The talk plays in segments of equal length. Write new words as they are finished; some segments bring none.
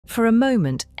For a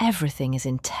moment, everything is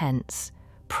intense.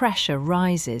 Pressure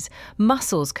rises,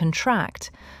 muscles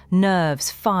contract, nerves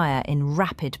fire in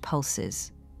rapid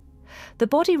pulses. The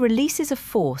body releases a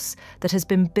force that has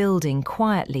been building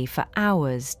quietly for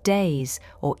hours, days,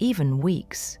 or even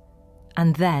weeks.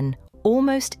 And then,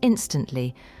 almost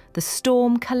instantly, the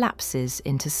storm collapses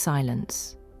into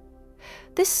silence.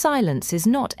 This silence is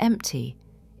not empty,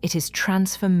 it is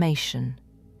transformation.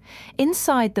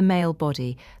 Inside the male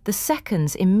body, the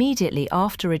seconds immediately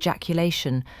after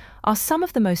ejaculation are some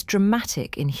of the most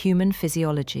dramatic in human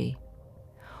physiology.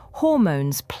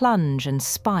 Hormones plunge and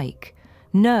spike,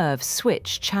 nerves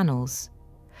switch channels.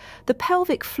 The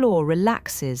pelvic floor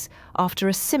relaxes after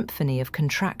a symphony of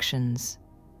contractions.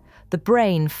 The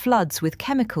brain floods with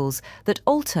chemicals that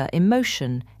alter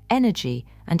emotion, energy,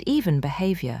 and even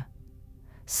behavior.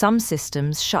 Some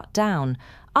systems shut down,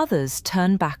 others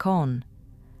turn back on.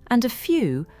 And a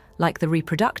few, like the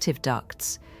reproductive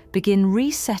ducts, begin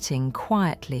resetting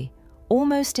quietly,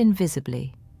 almost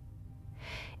invisibly.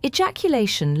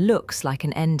 Ejaculation looks like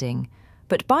an ending,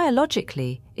 but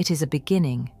biologically it is a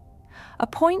beginning, a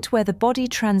point where the body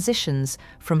transitions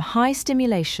from high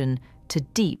stimulation to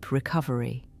deep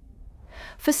recovery.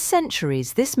 For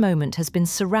centuries, this moment has been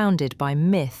surrounded by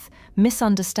myth,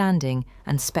 misunderstanding,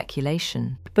 and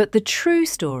speculation. But the true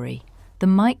story, the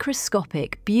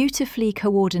microscopic, beautifully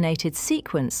coordinated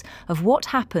sequence of what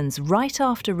happens right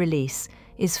after release,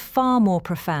 is far more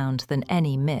profound than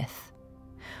any myth.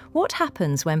 What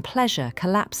happens when pleasure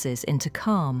collapses into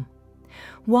calm?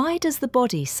 Why does the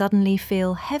body suddenly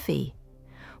feel heavy?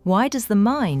 Why does the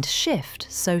mind shift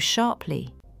so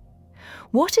sharply?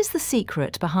 What is the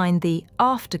secret behind the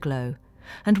afterglow,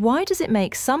 and why does it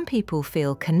make some people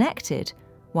feel connected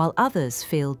while others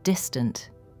feel distant?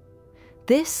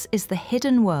 This is the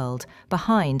hidden world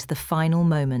behind the final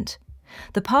moment,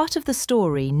 the part of the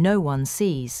story no one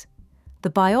sees, the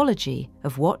biology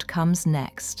of what comes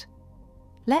next.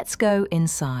 Let's go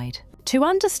inside. To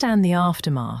understand the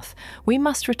aftermath, we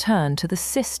must return to the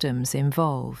systems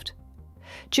involved.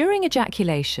 During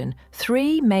ejaculation,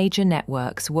 3 major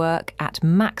networks work at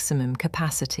maximum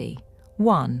capacity.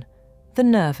 1. The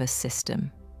nervous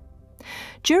system.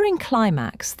 During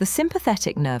climax, the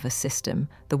sympathetic nervous system,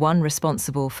 the one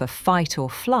responsible for fight or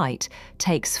flight,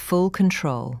 takes full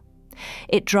control.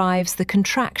 It drives the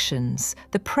contractions,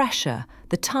 the pressure,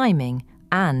 the timing,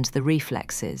 and the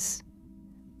reflexes.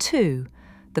 2.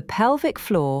 The pelvic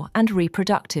floor and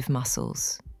reproductive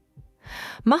muscles.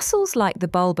 Muscles like the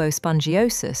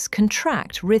bulbospongiosus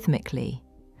contract rhythmically.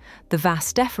 The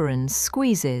vas deferens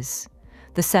squeezes.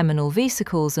 The seminal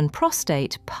vesicles and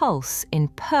prostate pulse in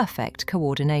perfect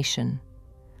coordination.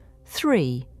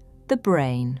 3. The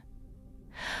brain.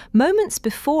 Moments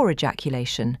before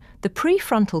ejaculation, the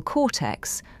prefrontal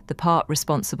cortex, the part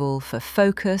responsible for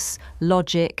focus,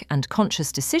 logic, and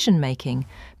conscious decision-making,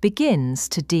 begins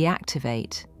to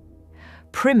deactivate.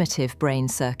 Primitive brain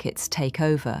circuits take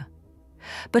over.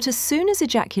 But as soon as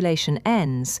ejaculation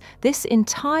ends, this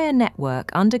entire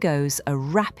network undergoes a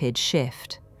rapid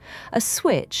shift. A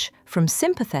switch from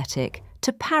sympathetic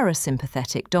to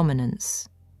parasympathetic dominance.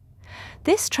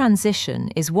 This transition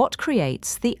is what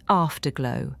creates the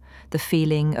afterglow, the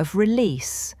feeling of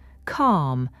release,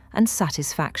 calm, and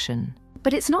satisfaction.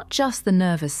 But it's not just the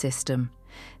nervous system.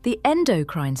 The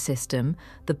endocrine system,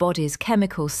 the body's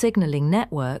chemical signaling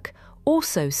network,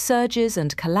 also surges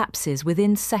and collapses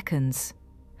within seconds.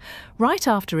 Right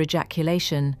after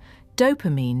ejaculation,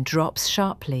 dopamine drops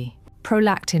sharply.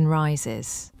 Prolactin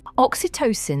rises.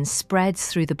 Oxytocin spreads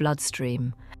through the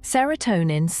bloodstream.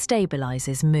 Serotonin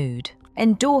stabilizes mood.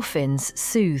 Endorphins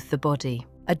soothe the body.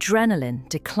 Adrenaline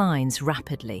declines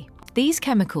rapidly. These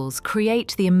chemicals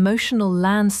create the emotional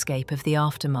landscape of the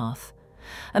aftermath,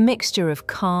 a mixture of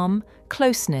calm,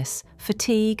 closeness,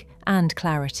 fatigue, and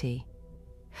clarity.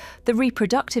 The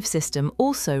reproductive system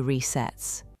also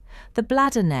resets. The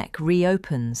bladder neck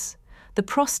reopens. The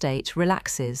prostate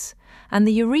relaxes, and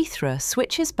the urethra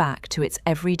switches back to its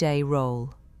everyday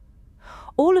role.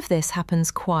 All of this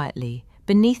happens quietly,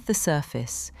 beneath the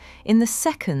surface, in the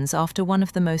seconds after one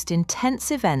of the most intense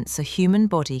events a human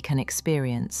body can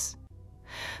experience.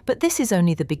 But this is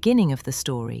only the beginning of the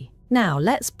story. Now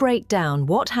let's break down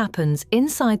what happens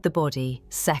inside the body,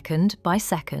 second by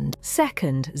second.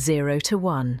 Second 0 to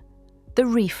 1. The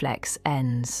reflex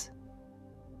ends.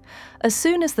 As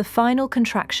soon as the final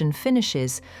contraction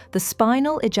finishes, the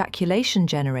spinal ejaculation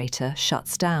generator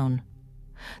shuts down.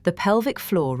 The pelvic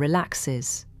floor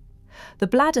relaxes. The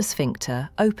bladder sphincter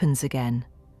opens again.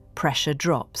 Pressure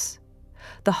drops.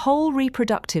 The whole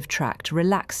reproductive tract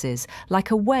relaxes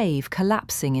like a wave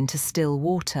collapsing into still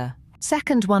water.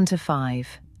 Second 1 to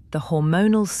 5. the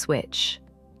hormonal switch,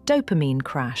 dopamine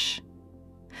crash.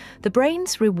 The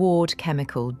brain's reward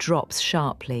chemical drops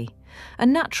sharply, a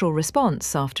natural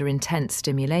response after intense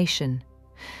stimulation.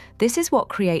 This is what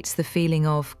creates the feeling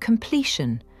of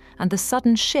completion and the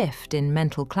sudden shift in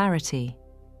mental clarity.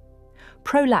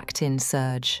 Prolactin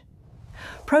surge.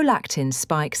 Prolactin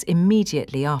spikes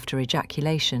immediately after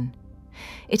ejaculation.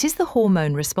 It is the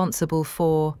hormone responsible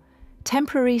for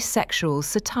temporary sexual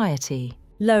satiety,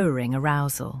 lowering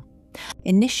arousal,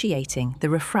 initiating the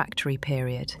refractory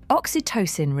period.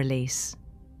 Oxytocin release.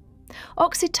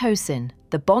 Oxytocin,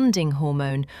 the bonding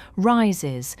hormone,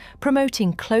 rises,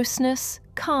 promoting closeness,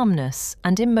 calmness,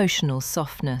 and emotional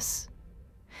softness.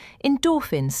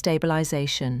 Endorphin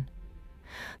stabilization.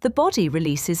 The body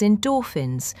releases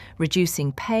endorphins,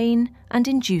 reducing pain and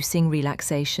inducing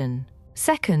relaxation.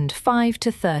 Second 5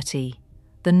 to 30.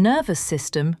 The nervous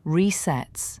system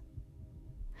resets.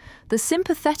 The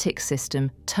sympathetic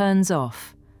system turns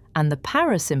off, and the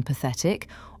parasympathetic,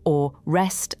 or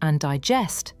rest and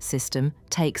digest system,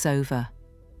 takes over.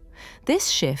 This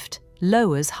shift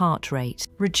lowers heart rate,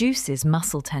 reduces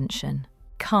muscle tension,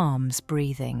 calms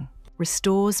breathing,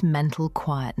 restores mental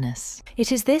quietness.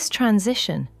 It is this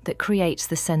transition that creates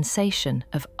the sensation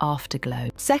of afterglow.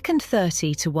 Second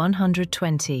 30 to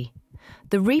 120.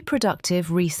 The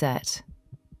reproductive reset.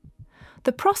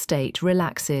 The prostate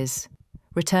relaxes,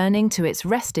 returning to its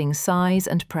resting size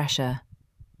and pressure.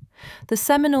 The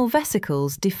seminal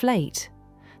vesicles deflate,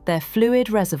 their fluid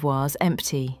reservoirs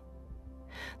empty.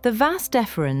 The vas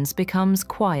deferens becomes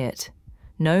quiet,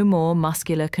 no more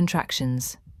muscular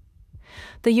contractions.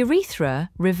 The urethra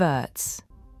reverts,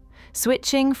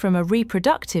 switching from a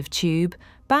reproductive tube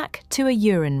back to a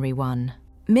urinary one.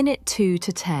 Minute 2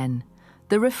 to 10,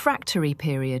 the refractory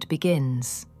period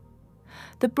begins.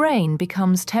 The brain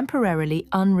becomes temporarily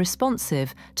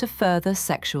unresponsive to further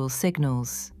sexual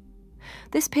signals.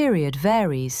 This period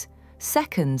varies,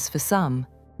 seconds for some,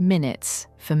 minutes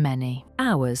for many,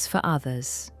 hours for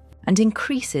others, and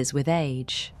increases with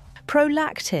age.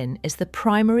 Prolactin is the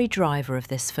primary driver of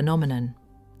this phenomenon.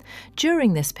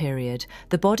 During this period,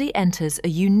 the body enters a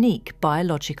unique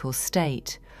biological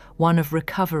state, one of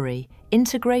recovery,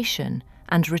 integration,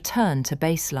 and return to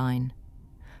baseline.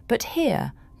 But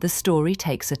here, the story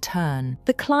takes a turn.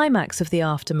 The climax of the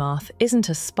aftermath isn't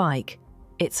a spike,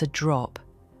 it's a drop.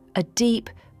 A deep,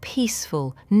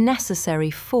 peaceful,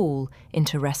 necessary fall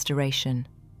into restoration.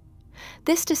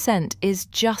 This descent is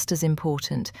just as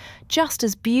important, just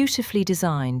as beautifully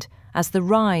designed as the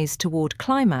rise toward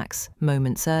climax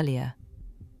moments earlier.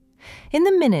 In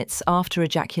the minutes after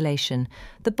ejaculation,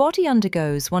 the body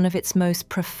undergoes one of its most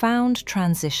profound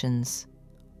transitions.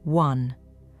 1.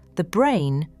 The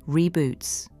brain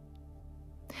reboots.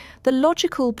 The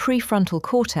logical prefrontal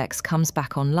cortex comes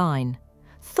back online.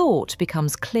 Thought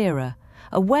becomes clearer,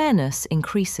 awareness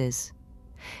increases.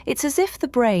 It's as if the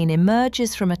brain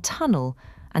emerges from a tunnel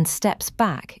and steps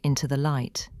back into the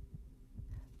light.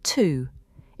 2.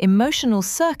 Emotional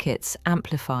circuits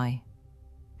amplify.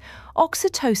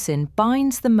 Oxytocin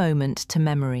binds the moment to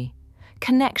memory.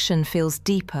 Connection feels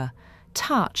deeper,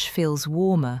 touch feels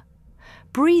warmer.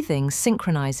 Breathing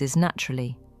synchronizes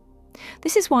naturally.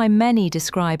 This is why many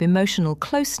describe emotional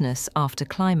closeness after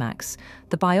climax.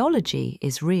 The biology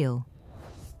is real.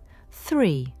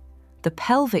 3. The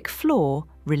pelvic floor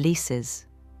releases.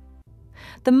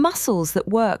 The muscles that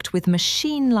worked with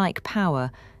machine-like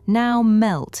power now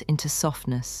melt into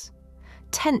softness.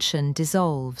 Tension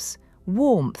dissolves,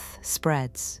 warmth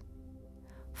spreads.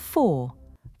 4.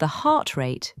 The heart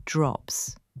rate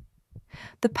drops.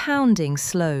 The pounding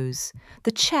slows,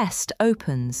 the chest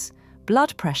opens,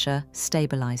 blood pressure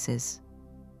stabilizes.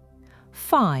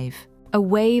 5. A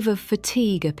wave of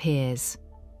fatigue appears.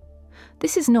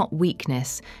 This is not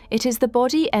weakness, it is the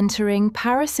body entering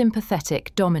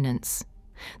parasympathetic dominance,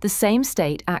 the same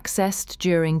state accessed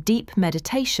during deep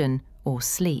meditation or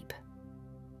sleep.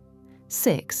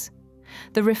 6.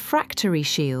 The refractory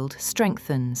shield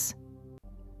strengthens.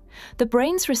 The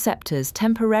brain's receptors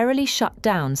temporarily shut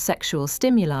down sexual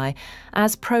stimuli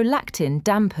as prolactin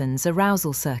dampens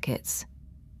arousal circuits.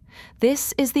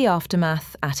 This is the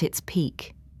aftermath at its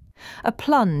peak. A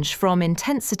plunge from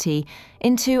intensity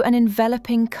into an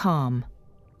enveloping calm,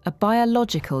 a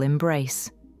biological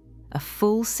embrace, a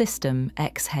full system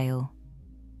exhale.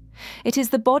 It is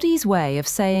the body's way of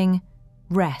saying,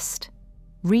 rest,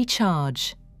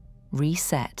 recharge,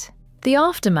 reset. The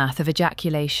aftermath of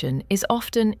ejaculation is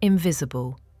often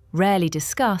invisible, rarely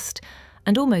discussed,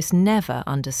 and almost never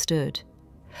understood.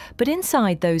 But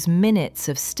inside those minutes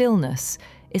of stillness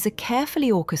is a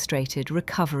carefully orchestrated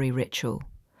recovery ritual,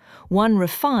 one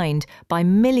refined by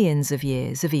millions of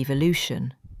years of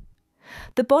evolution.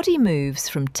 The body moves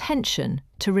from tension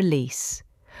to release,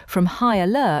 from high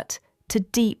alert to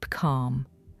deep calm,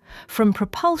 from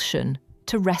propulsion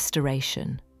to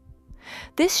restoration.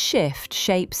 This shift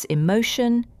shapes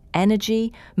emotion,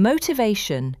 energy,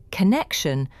 motivation,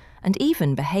 connection, and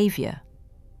even behavior.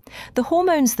 The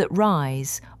hormones that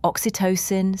rise,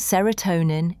 oxytocin,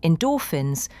 serotonin,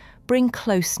 endorphins, bring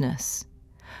closeness.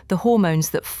 The hormones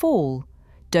that fall,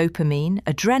 dopamine,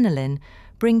 adrenaline,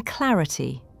 bring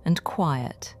clarity and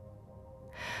quiet.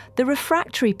 The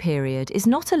refractory period is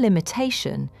not a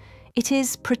limitation, it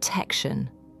is protection,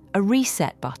 a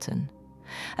reset button,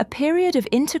 a period of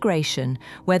integration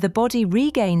where the body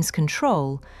regains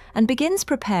control and begins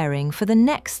preparing for the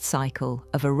next cycle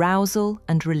of arousal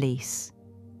and release.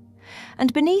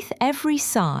 And beneath every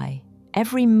sigh,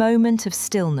 every moment of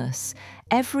stillness,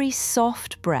 every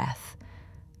soft breath,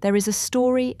 there is a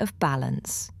story of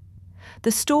balance.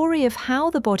 The story of how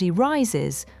the body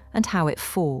rises and how it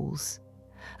falls,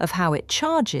 of how it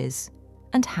charges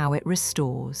and how it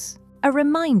restores. A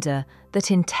reminder that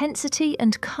intensity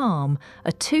and calm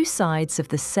are two sides of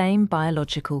the same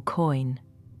biological coin.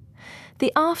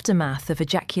 The aftermath of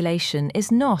ejaculation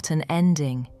is not an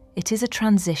ending, it is a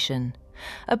transition,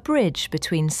 a bridge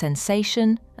between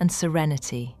sensation and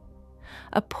serenity,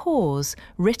 a pause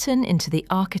written into the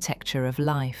architecture of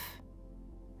life.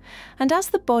 And as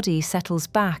the body settles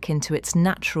back into its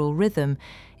natural rhythm,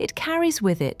 it carries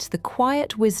with it the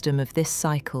quiet wisdom of this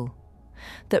cycle,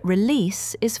 that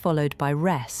release is followed by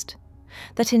rest,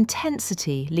 that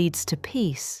intensity leads to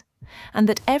peace, and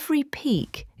that every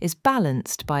peak is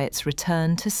balanced by its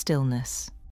return to stillness.